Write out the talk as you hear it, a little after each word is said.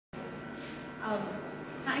Um,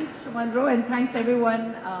 Thanks, Shumandro, and thanks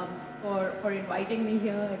everyone for inviting me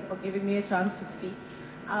here and for giving me a chance to speak.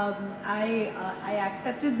 I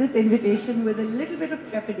accepted this invitation with a little bit of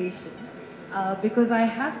trepidation because I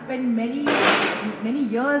have spent many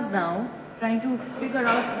years now trying to figure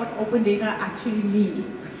out what open data actually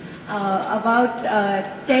means. About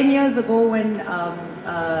 10 years ago, when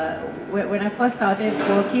I first started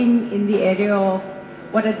working in the area of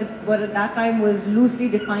what at that time was loosely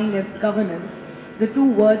defined as governance, the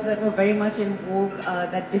two words that were very much in vogue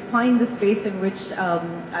that defined the space in which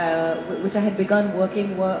I had begun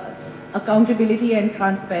working were accountability and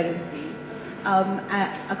transparency.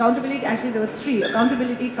 Accountability, actually there were three: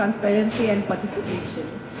 accountability, transparency, and participation.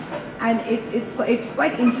 And it's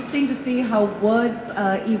quite interesting to see how words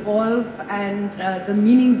evolve and the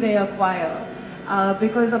meanings they acquire.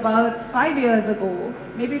 Because about 5 years ago,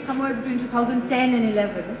 maybe somewhere between 2010 and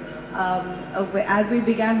 11, as we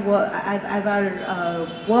began as our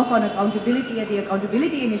work on accountability at the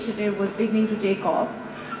Accountability Initiative was beginning to take off,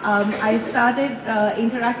 I started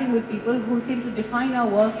interacting with people who seemed to define our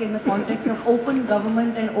work in the context of open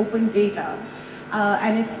government and open data.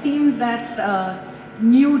 And it seemed that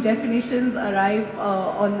new definitions arrive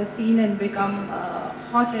on the scene and become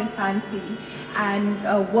hot and fancy, and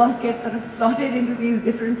work gets sort of slotted into these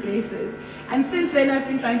different places. And since then I've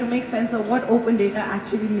been trying to make sense of what open data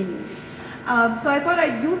actually means. So I thought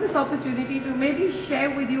I'd use this opportunity to maybe share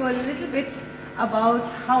with you a little bit about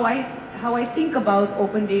how I think about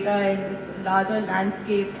open data in this larger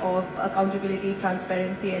landscape of accountability,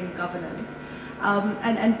 transparency, and governance.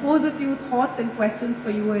 And pose a few thoughts and questions for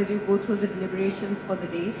you as you go through the deliberations for the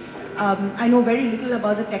day. I know very little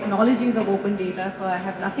about the technologies of open data, so I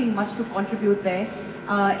have nothing much to contribute there,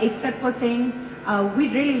 except for saying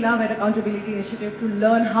we'd really love at Accountability Initiative to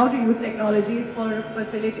learn how to use technologies for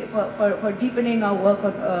deepening our work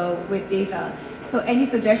with data. So any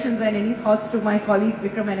suggestions and any thoughts to my colleagues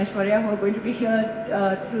Vikram and Aishwarya, who are going to be here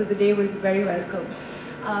through the day, will be very welcome.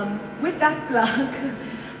 With that plug,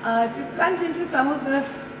 to plunge into some of the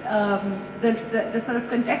sort of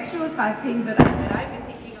contextual things that I've been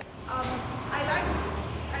thinking of. I like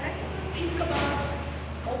to sort of think about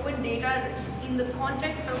open data in the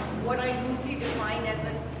context of what I usually define as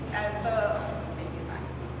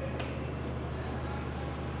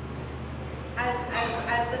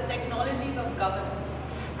the technologies of governance.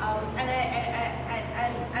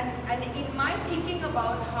 And in my thinking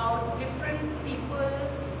about how different people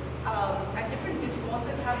and different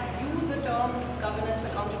discourses have used the terms governance,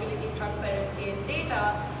 accountability, transparency, and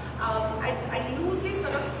data, I loosely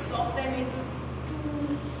sort of slot them into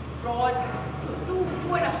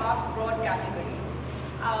two and a half broad categories.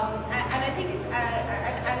 And I think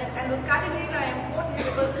and those categories are important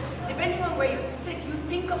because depending on where you sit, you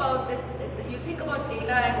think about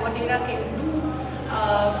data and what data can do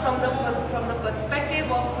from the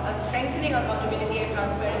perspective of strengthening accountability and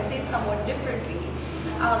transparency somewhat differently.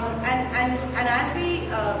 And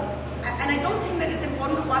I don't think that it's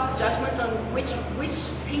important to pass judgment on which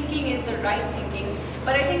thinking is the right thinking,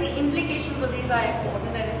 but I think the implications of these are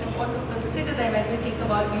important, and it's important to consider them as we think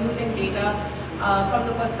about using data from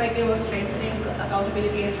the perspective of strengthening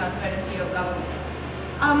accountability and transparency of government.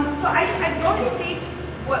 So I broadly see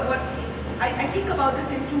I think about this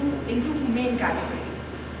in two main categories.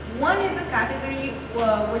 One is a category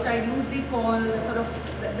which I loosely call sort of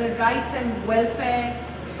the rights and welfare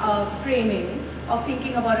framing of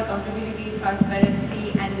thinking about accountability,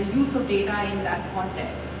 transparency, and the use of data in that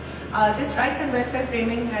context. This rights and welfare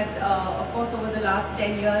framing had, of course, over the last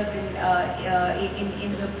 10 years in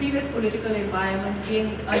the previous political environment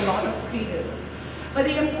gained a lot of credence. But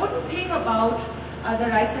the important thing about the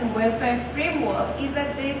rights and welfare framework is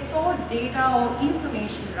that they saw data, or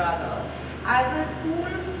information rather, as a tool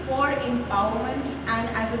for empowerment and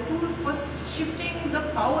as a tool for shifting the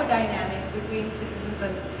power dynamic between citizens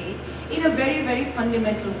and the state in a very, very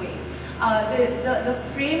fundamental way. The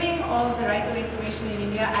framing of the right of information in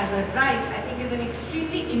India as a right, I think, is an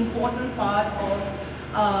extremely important part of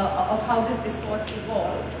how this discourse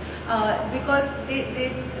evolved, because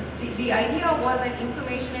the idea was that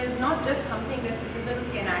information is not just something that citizens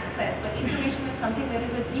can access, but information is something that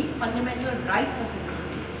is a deep fundamental right for citizens,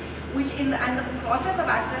 and the process of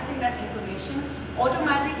accessing that information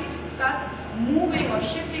automatically starts moving or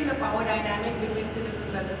shifting the power dynamic between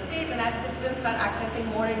citizens and the state. And as citizens start accessing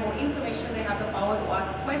more and more information, they have the power to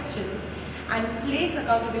ask questions and place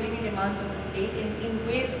accountability demands on the state in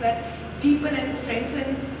ways that deepen and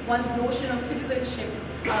strengthen one's notion of citizenship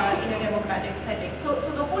in a democratic setting. So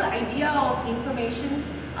the whole idea of information,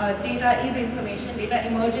 data is information, data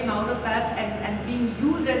emerging out of that and being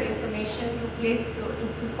used as information to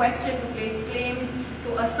question, to place claims,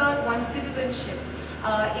 to assert one's citizenship,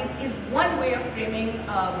 is one way of framing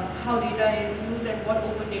how data is used and what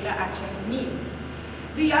open data actually means.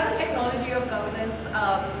 The other technology of governance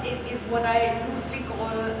is what I loosely call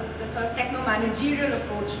the sort of techno-managerial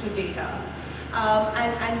approach to data.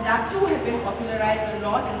 And that too has been popularized a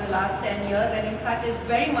lot in the last 10 years, and in fact is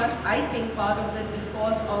very much, I think, part of the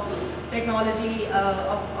discourse of technology,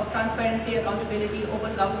 of transparency, accountability,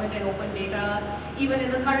 open government and open data, even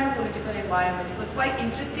in the current political environment. It was quite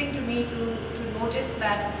interesting to me to notice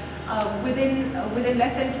that within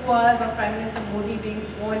less than 2 hours of Prime Minister Modi being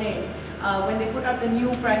sworn in, when they put up the new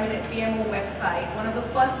PMO website, one of the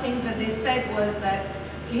first things that they said was that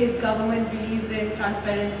his government believes in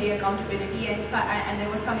transparency, accountability, and there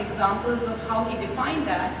were some examples of how he defined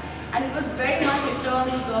that. And it was very much in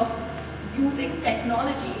terms of using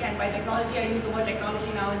technology, and by technology I use the word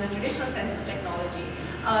technology now in the traditional sense of technology,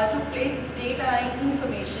 to place data and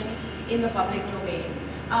information in the public domain.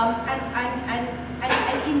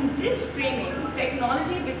 And in this framing,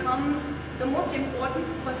 technology becomes the most important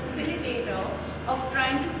facilitator of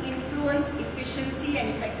trying to influence efficiency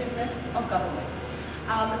and effectiveness of government.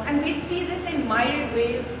 And we see this in myriad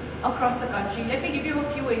ways across the country. Let me give you a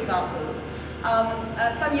few examples.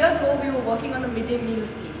 Some years ago, we were working on the midday meal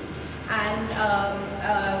scheme, and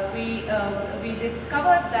we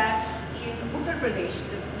discovered that in Uttar Pradesh,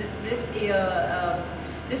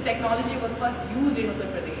 this technology was first used in Uttar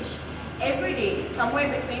Pradesh. Every day, somewhere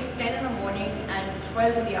between 10 in the morning and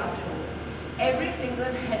 12 in the afternoon, every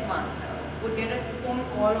single headmaster would get a phone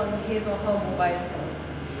call on his or her mobile phone.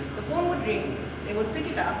 The phone would ring. They would pick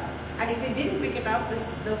it up, and if they didn't pick it up,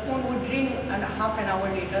 the phone would ring half an hour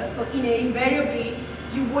later. So invariably,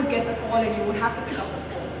 you would get the call and you would have to pick up the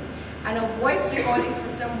phone. And a voice recording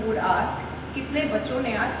system would ask, "Kitne bachon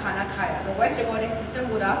ne aaj khana khaya?" The voice recording system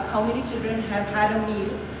would ask how many children have had a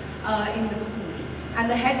meal in the school, and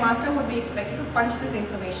the headmaster would be expected to punch this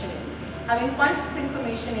information in. Having punched this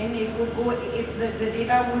information in, it would go. The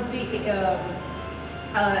data would be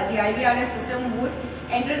the IVRS system would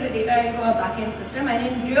enter the data into a back-end system, and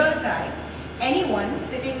in real time, anyone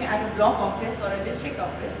sitting at a block office or a district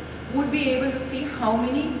office would be able to see how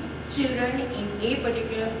many children in a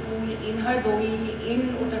particular school in Hardoi, in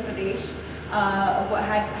Uttar Pradesh,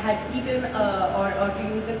 had eaten or to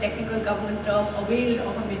use the technical government term, availed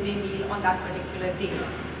of a midday meal on that particular day.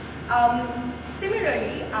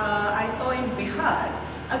 Similarly, I saw in Bihar,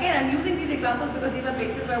 again I'm using these examples because these are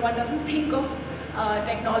places where one doesn't think of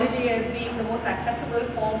technology as being the most accessible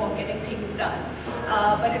form of getting things done,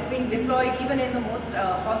 but it's being deployed even in the most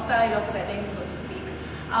hostile of settings, so to speak.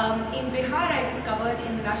 In Bihar, I discovered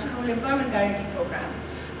in the National Rural Employment Guarantee Program,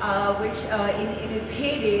 which in its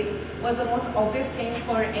heydays was the most obvious thing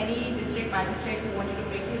for any district magistrate who wanted to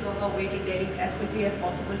make his or her way to Delhi as quickly as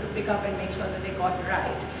possible to pick up and make sure that they got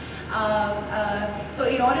right. So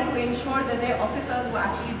in order to ensure that their officers were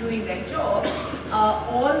actually doing their job,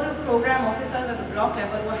 all the program officers at the block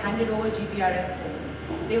level were handed over GPRS phones.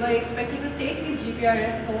 They were expected to take these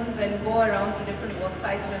GPRS phones and go around to different work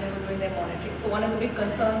sites when they were doing their monitoring. So one of the big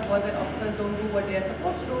concerns was that officers don't do what they are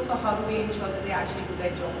supposed to do, so how do we ensure that they actually do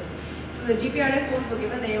their jobs? So the GPRS phones were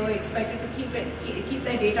given, they were expected to keep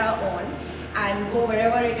their data on and go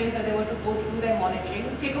wherever it is that they were to go to do their monitoring,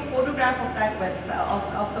 take a photograph of that website,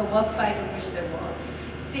 of the work site in which they were.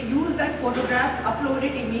 To use that photograph, upload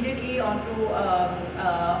it immediately onto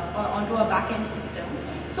a back-end system,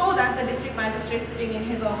 so that the district magistrate sitting in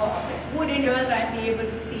his or her office would in real time be able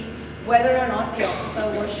to see whether or not the officer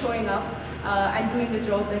was showing up and doing the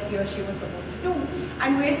job that he or she was supposed to do.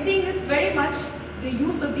 And we're seeing this very much, the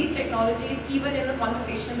use of these technologies, even in the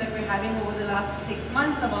conversation that we're having over the last 6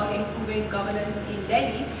 months about improving governance in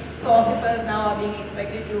Delhi. So officers now are being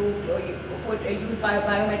expected to use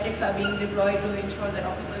biometrics are being deployed to ensure that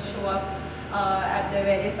officers show up at their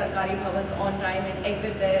various Sarkari Bhavans on time and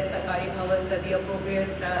exit their Sarkari Bhavans at the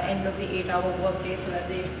appropriate end of the 8-hour workday, so that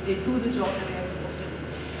they do the job that they're supposed to do.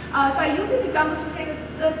 So I use these examples to say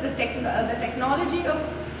that the technology of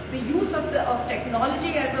the use of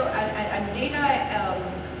technology as and data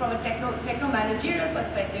from a techno-managerial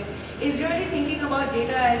perspective is really thinking about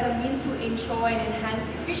data as a means to ensure and enhance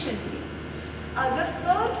efficiency. The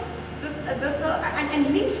third,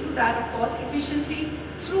 and linked to that, of course, efficiency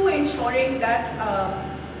through ensuring that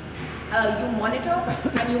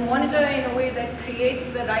you monitor in a way that creates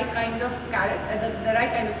the right kind of carrot, the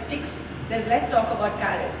right kind of sticks. There's less talk about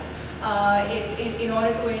carrots in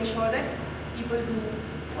order to ensure that people do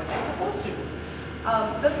what they're supposed to do.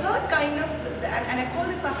 The third kind of, and I call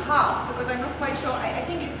this a half because I'm not quite sure, I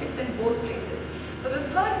think it fits in both places. But the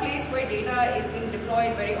third place where data is being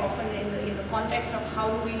deployed very often in the context of how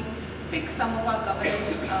do we fix some of our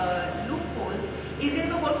governance loopholes is in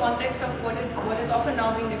the whole context of what is often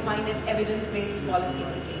now being defined as evidence-based policy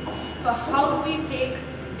making. So how do we take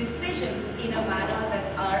decisions in a manner that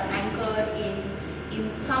are anchored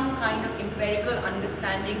in some kind of empirical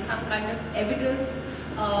understanding, some kind of evidence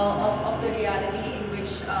of the reality in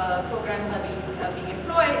which programs are being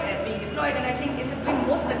deployed, and I think it has been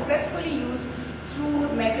most successfully used through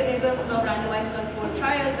mechanisms of randomized controlled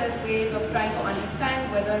trials as ways of trying to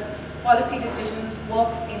understand whether policy decisions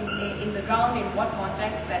work in the ground, in what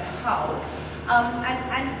context and how.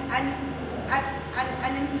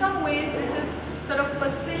 And in some ways this has sort of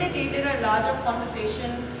facilitated a larger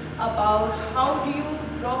conversation about how do you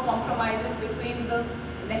draw compromises between the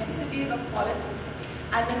necessities of politics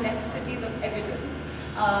and the necessities of evidence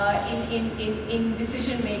in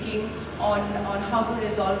decision making on how to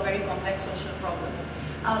resolve very complex social problems.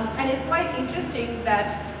 And it's quite interesting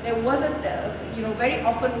that there wasn't, very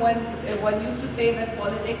often one used to say that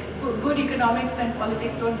good economics and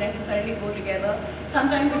politics don't necessarily go together.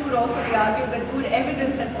 Sometimes it could also be argued that good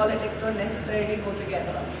evidence and politics don't necessarily go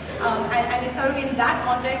together. And it's sort of in that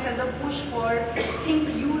context that the push for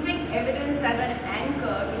using evidence as an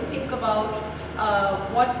anchor to think about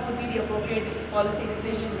what would be the appropriate policy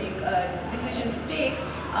decision to take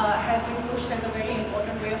has been pushed as a very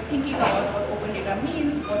important way of thinking about what open data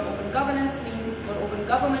means, what open governance means, what open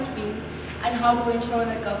government means, and how to ensure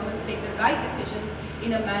that governments take the right decisions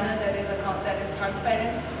in a manner that is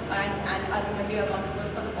transparent and ultimately accountable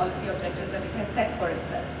for the policy objectives that it has set for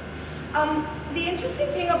itself. The interesting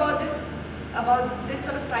thing about this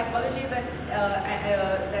sort of typology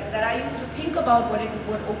that I used to think about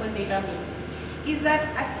what open data means is that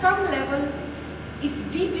at some level it's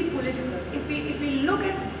deeply political. If we look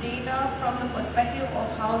at data from the perspective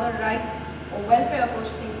of how the rights or welfare approach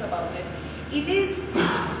thinks about it, it is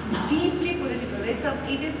deeply political.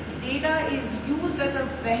 Data is used as a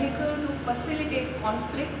vehicle to facilitate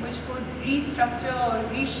conflict, which could restructure or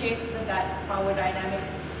reshape the power dynamics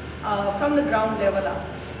from the ground level up.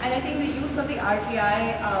 And I think the use of the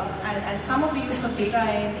RTI and some of the use of data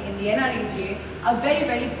in the NREJ are very,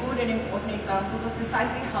 very good and important examples of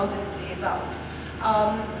precisely how this plays out.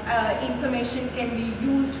 Information can be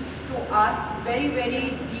used to ask very,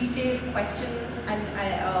 very detailed questions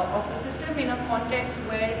of the system in a context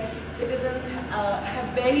where citizens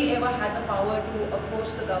have barely ever had the power to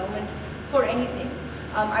approach the government for anything.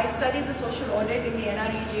 I studied the social audit in the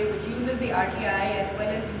NREJ, which uses the RTI as well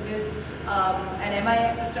as uses an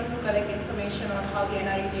MIS system to collect information on how the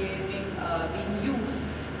NREJ is being used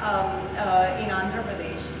in Andhra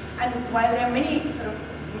Pradesh. And while there are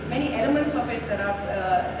many elements of it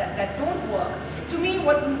that don't work, to me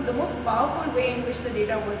the most powerful way in which the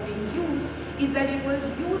data was being used is that it was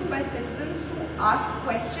used by citizens to ask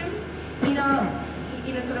questions in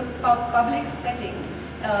a sort of public setting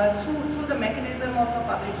through the mechanism of a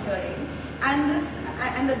public hearing,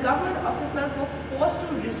 and the government officers were forced to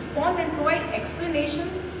respond and provide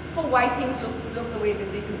explanations for why things look the way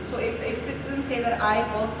that they do. So if citizens say that I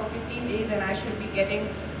worked for 15 days and I should be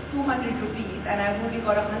getting 200 rupees and I've only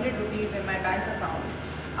got 100 rupees in my bank account,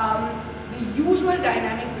 the usual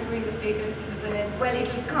dynamic between the state and citizen is, well,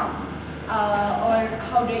 it'll come, or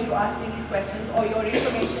how dare you ask me these questions, or your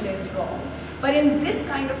information is wrong. But in this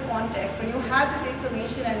kind of context, when you have this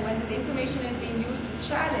information and when this information is being used to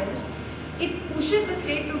challenge, it pushes the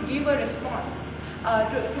state to give a response.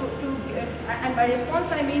 And by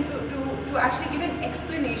response I mean to actually give an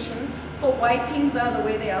explanation for why things are the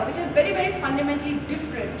way they are, which is very, very fundamentally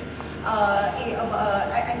different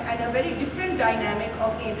and a very different dynamic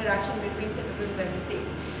of the interaction between citizens and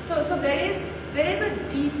states. So there is a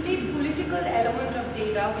deeply political element of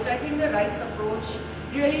data which I think the rights approach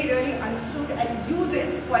really, really understood and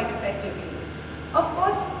uses quite effectively. Of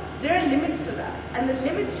course, there are limits to that, and the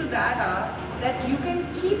limits to that are that you can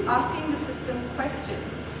keep asking the system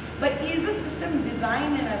questions, but is the system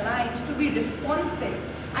designed and aligned to be responsive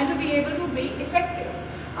and to be able to be effective?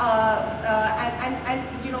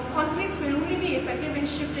 Conflicts will only be effective in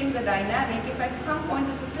shifting the dynamic if at some point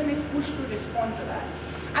the system is pushed to respond to that.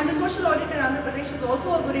 And the social audit in Andhra Pradesh is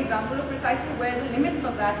also a good example of precisely where the limits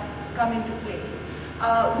of that come into play,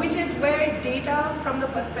 which is where data from the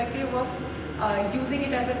perspective of using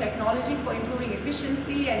it as a technology for improving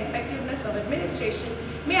efficiency and effectiveness of administration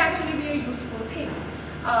may actually be a useful thing.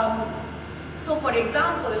 So, for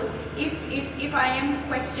example, if I am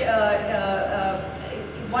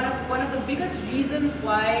one of the biggest reasons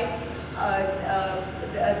why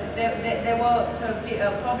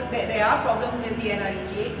there are problems in the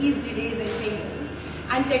NREJ is delays in payments,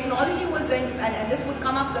 And technology was then, and this would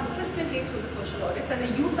come up consistently through the social audits, and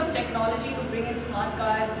the use of technology to bring in smart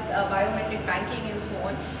card, biometric banking and so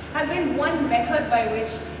on, has been one method by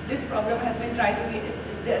which this problem has been tried to be,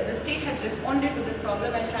 the state has responded to this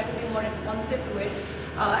problem and tried to be more responsive to it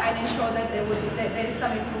and ensure that there is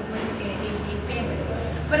some improvements in payments.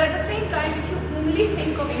 But at the same time, if you only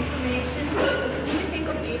think of information, if you only think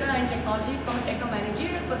of data and technology from a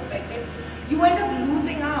techno-managerial perspective, you end up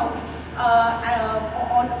losing out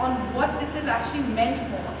on what this is actually meant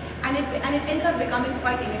for, and it ends up becoming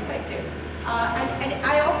quite ineffective. And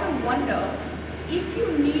I often wonder, if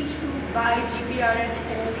you need to buy GPRS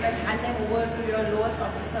codes and hand them over to your lowest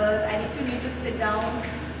officers, and if you need to sit down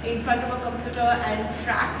in front of a computer and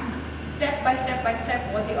track step by step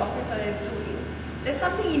what the officer is doing, there's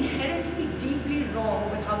something inherently deeply wrong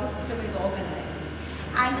with how the system is organized.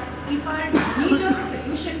 And if our knee-jerk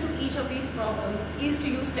solution to each of these problems is to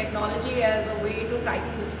use technology as a way to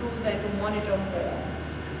tighten the screws and to monitor more,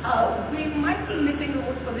 we might be missing the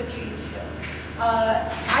wood for the trees here.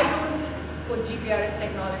 I don't put GPRS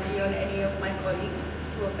technology on any of my colleagues.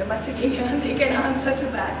 Two of them are sitting here and they can answer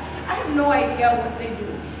to that. I have no idea what they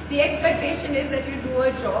do. The expectation is that you do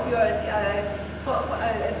a job, that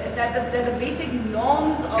the basic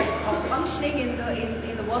norms of functioning in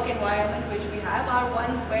the work environment which we have are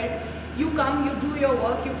ones where you come, you do your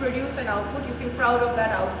work, you produce an output, you feel proud of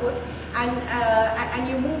that output, and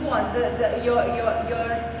you move on. You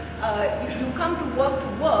come to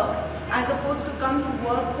work, as opposed to come to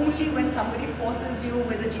work only when somebody forces you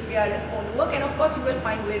with a GPRS phone to work. And of course, you will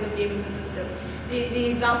find ways of gaming the system. The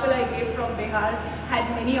example I gave from Bihar had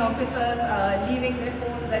many officers leaving their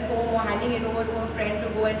phones at home or handing it over to a friend to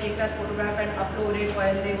go and take that photograph and upload it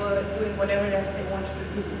while they were doing whatever else they wanted to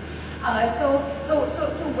do. So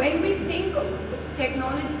when we think of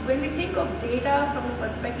technology, when we think of data from the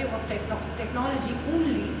perspective of technology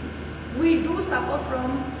only, we do suffer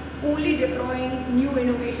from only deploying new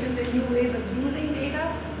innovations and new ways of using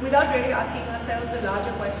data without really asking ourselves the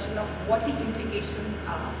larger question of what the implications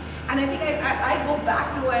are. And I think I go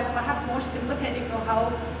back to, and perhaps more sympathetic to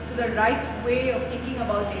the right way of thinking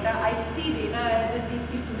about data. I see data as a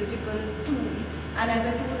deeply political tool, and as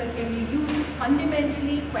a tool that can be used to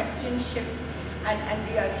fundamentally question, shift, and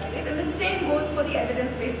re-articulate. And the same goes for the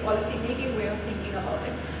evidence-based policy-making way of thinking about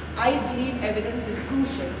it. I believe evidence is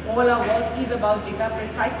crucial. All our work is about data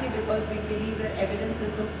precisely because we believe that evidence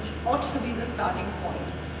ought to be the starting point.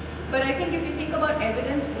 But I think if you think about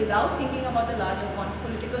evidence without thinking about the larger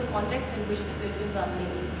political context in which decisions are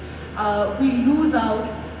made, we lose out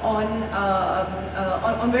on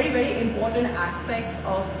very, very important aspects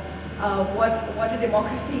of what a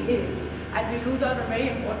democracy is. And we lose out on very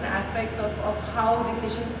important aspects of how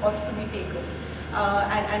decisions ought to be taken,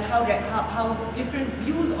 and how different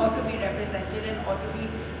views ought to be represented and ought to be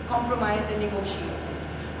compromised and negotiated.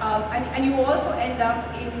 And you also end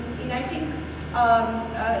up in I think,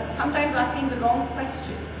 sometimes asking the wrong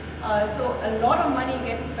question. So a lot of money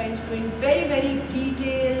gets spent doing very, very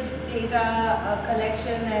detailed data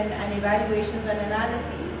collection and evaluations and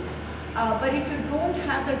analyses. But if you don't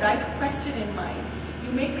have the right question in mind,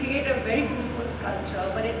 you may create a very beautiful sculpture,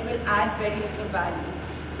 but it will add very little value.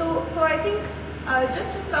 So I think,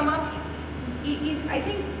 just to sum up, I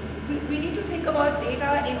think we need to think about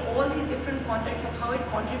data in all these different contexts of how it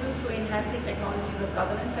contributes to enhancing technologies of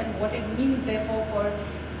governance and what it means, therefore, for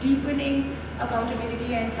deepening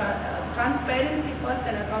accountability and transparency first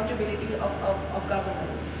and accountability of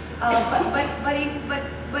government.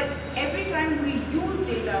 But every time we use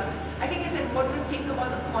data, I think it's important to think about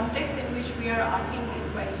the context in which we are asking these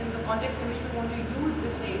questions, the context in which we want to use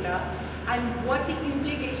this data, and what the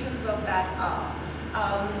implications of that are.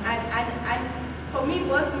 And for me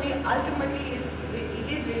personally, ultimately, it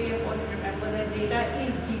is really important to remember that data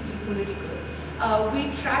is deeply political. We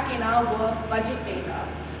track in our work budget data,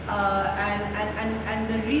 and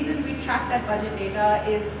the reason we track that budget data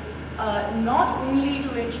is not only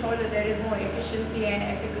to ensure that there is more efficiency and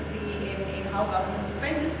efficacy in how government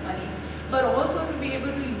spends its money, but also to be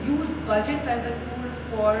able to use budgets as a tool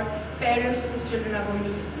for parents whose children are going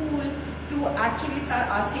to school to actually start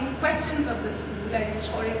asking questions of the school and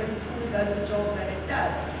ensuring that the school does the job that it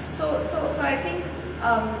does. So I think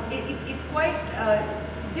it's quite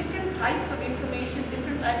different types of information,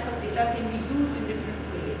 different types of data can be used in different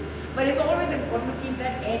ways. But it's always important to keep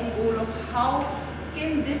that end goal of how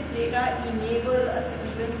can this data enable a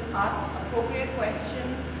citizen to ask appropriate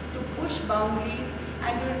questions, to push boundaries,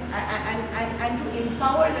 and to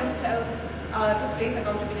empower themselves to place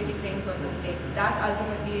accountability claims on the state. That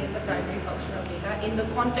ultimately is the primary function of data in the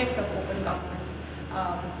context of open government,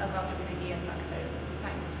 accountability and transparency.